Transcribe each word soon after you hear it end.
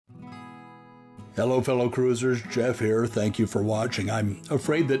Hello fellow cruisers, Jeff here. Thank you for watching. I'm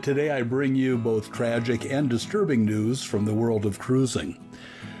afraid that today I bring you both tragic and disturbing news from the world of cruising.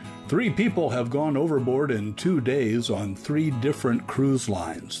 3 people have gone overboard in 2 days on 3 different cruise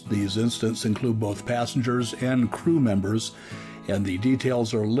lines. These incidents include both passengers and crew members, and the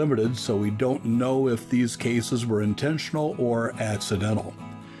details are limited, so we don't know if these cases were intentional or accidental.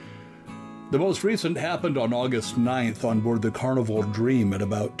 The most recent happened on August 9th on board the Carnival Dream at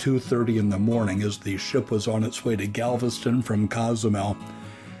about 2:30 in the morning as the ship was on its way to Galveston from Cozumel.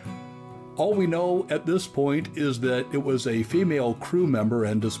 All we know at this point is that it was a female crew member,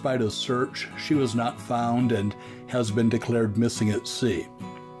 and despite a search, she was not found and has been declared missing at sea.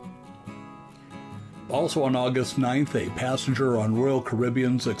 Also on August 9th, a passenger on Royal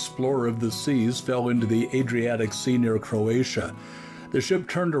Caribbean's Explorer of the Seas fell into the Adriatic Sea near Croatia. The ship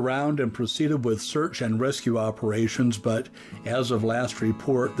turned around and proceeded with search and rescue operations, but as of last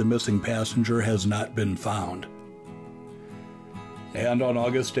report, the missing passenger has not been found. And on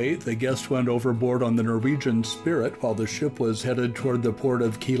August 8th, a guest went overboard on the Norwegian Spirit while the ship was headed toward the port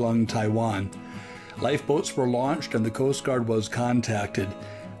of Keelung, Taiwan. Lifeboats were launched and the Coast Guard was contacted.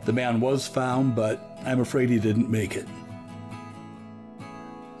 The man was found, but I'm afraid he didn't make it.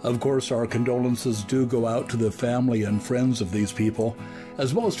 Of course, our condolences do go out to the family and friends of these people,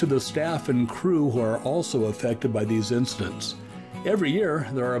 as well as to the staff and crew who are also affected by these incidents. Every year,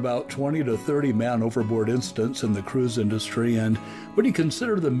 there are about 20 to 30 man-overboard incidents in the cruise industry, and when you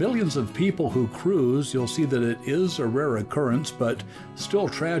consider the millions of people who cruise, you'll see that it is a rare occurrence, but still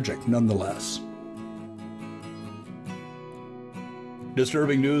tragic nonetheless.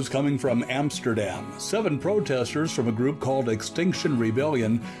 Disturbing news coming from Amsterdam. 7 protesters from a group called Extinction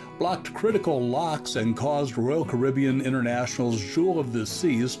Rebellion blocked critical locks and caused Royal Caribbean International's Jewel of the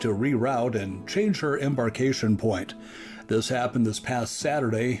Seas to reroute and change her embarkation point. This happened this past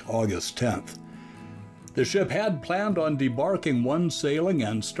Saturday, August 10th. The ship had planned on debarking one sailing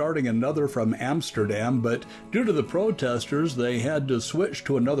and starting another from Amsterdam, but due to the protesters, they had to switch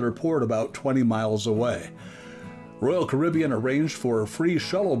to another port about 20 miles away. Royal Caribbean arranged for free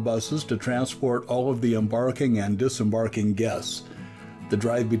shuttle buses to transport all of the embarking and disembarking guests. The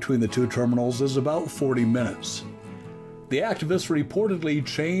drive between the 2 terminals is about 40 minutes. The activists reportedly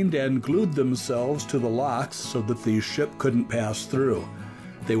chained and glued themselves to the locks so that the ship couldn't pass through.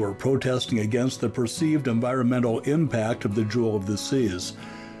 They were protesting against the perceived environmental impact of the Jewel of the Seas.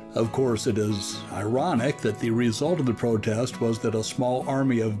 Of course, it is ironic that the result of the protest was that a small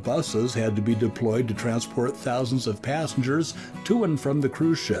army of buses had to be deployed to transport thousands of passengers to and from the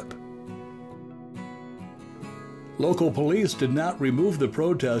cruise ship. Local police did not remove the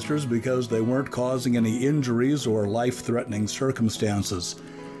protesters because they weren't causing any injuries or life-threatening circumstances.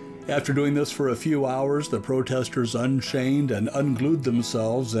 After doing this for a few hours, the protesters unchained and unglued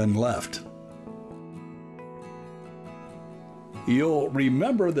themselves and left. You'll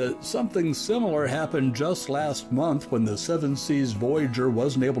remember that something similar happened just last month when the 7 Seas Voyager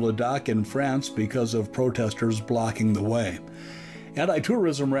wasn't able to dock in France because of protesters blocking the way.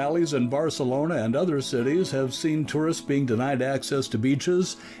 Anti-tourism rallies in Barcelona and other cities have seen tourists being denied access to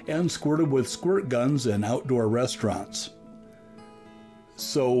beaches and squirted with squirt guns in outdoor restaurants.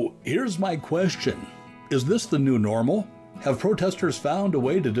 So here's my question. Is this the new normal? Have protesters found a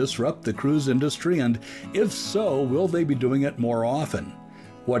way to disrupt the cruise industry, and if so, will they be doing it more often?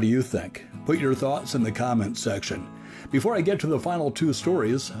 What do you think? Put your thoughts in the comments section. Before I get to the final 2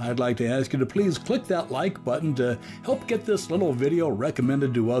 stories, I'd like to ask you to please click that like button to help get this little video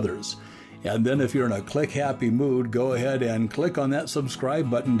recommended to others. And then if you're in a click-happy mood, go ahead and click on that subscribe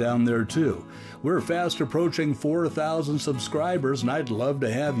button down there too. We're fast approaching 4,000 subscribers, and I'd love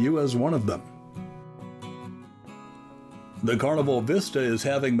to have you as one of them. The Carnival Vista is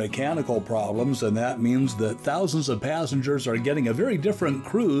having mechanical problems, and that means that thousands of passengers are getting a very different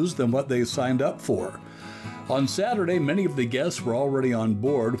cruise than what they signed up for. On Saturday, many of the guests were already on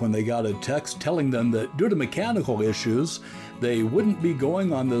board when they got a text telling them that due to mechanical issues, they wouldn't be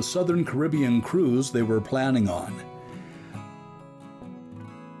going on the Southern Caribbean cruise they were planning on.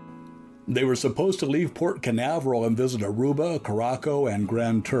 They were supposed to leave Port Canaveral and visit Aruba, Caraco, and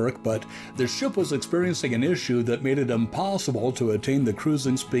Grand Turk, but the ship was experiencing an issue that made it impossible to attain the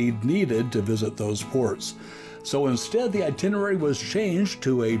cruising speed needed to visit those ports. So instead, the itinerary was changed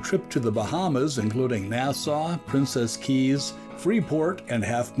to a trip to the Bahamas, including Nassau, Princess Keys, Freeport, and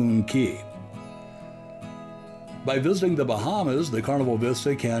Half Moon Cay. By visiting the Bahamas, the Carnival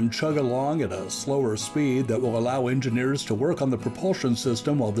Vista can chug along at a slower speed that will allow engineers to work on the propulsion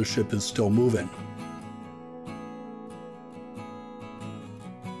system while the ship is still moving.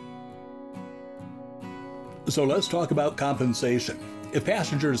 So let's talk about compensation. If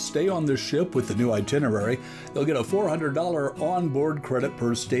passengers stay on the ship with the new itinerary, they'll get a $400 onboard credit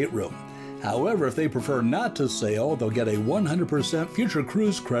per stateroom. However, if they prefer not to sail, they'll get a 100% future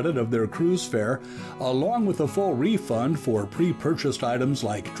cruise credit of their cruise fare, along with a full refund for pre-purchased items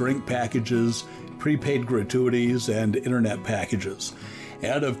like drink packages, prepaid gratuities, and internet packages.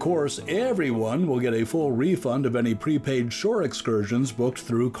 And of course, everyone will get a full refund of any prepaid shore excursions booked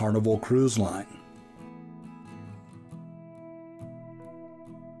through Carnival Cruise Line.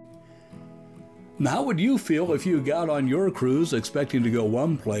 How would you feel if you got on your cruise expecting to go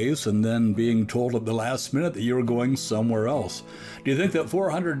one place and then being told at the last minute that you were going somewhere else? Do you think that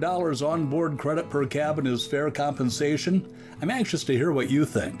 $400 onboard credit per cabin is fair compensation? I'm anxious to hear what you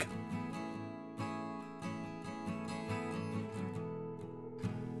think.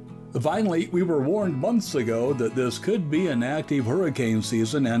 Finally, we were warned months ago that this could be an active hurricane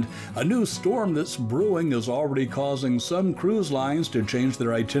season, and a new storm that's brewing is already causing some cruise lines to change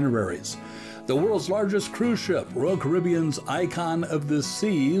their itineraries. The world's largest cruise ship, Royal Caribbean's Icon of the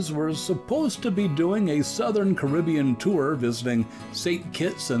Seas, was supposed to be doing a southern Caribbean tour visiting St.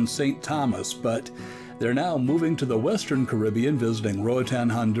 Kitts and St. Thomas, but they're now moving to the western Caribbean visiting Roatan,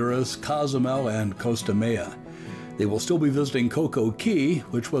 Honduras, Cozumel, and Costa Maya. They will still be visiting Coco Key,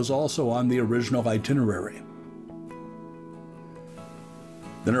 which was also on the original itinerary.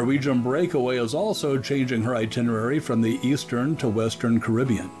 The Norwegian Breakaway is also changing her itinerary from the eastern to western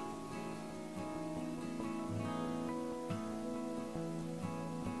Caribbean.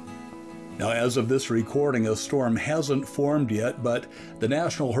 Now, as of this recording, a storm hasn't formed yet, but the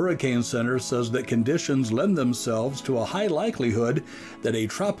National Hurricane Center says that conditions lend themselves to a high likelihood that a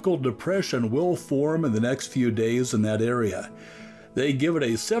tropical depression will form in the next few days in that area. They give it a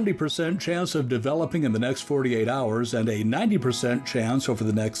 70% chance of developing in the next 48 hours and a 90% chance over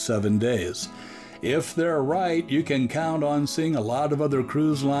the next 7 days. If they're right, you can count on seeing a lot of other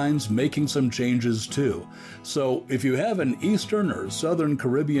cruise lines making some changes too. So if you have an Eastern or Southern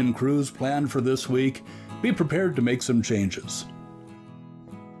Caribbean cruise planned for this week, be prepared to make some changes.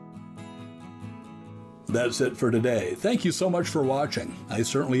 That's it for today. Thank you so much for watching. I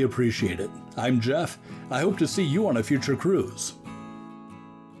certainly appreciate it. I'm Jeff. I hope to see you on a future cruise.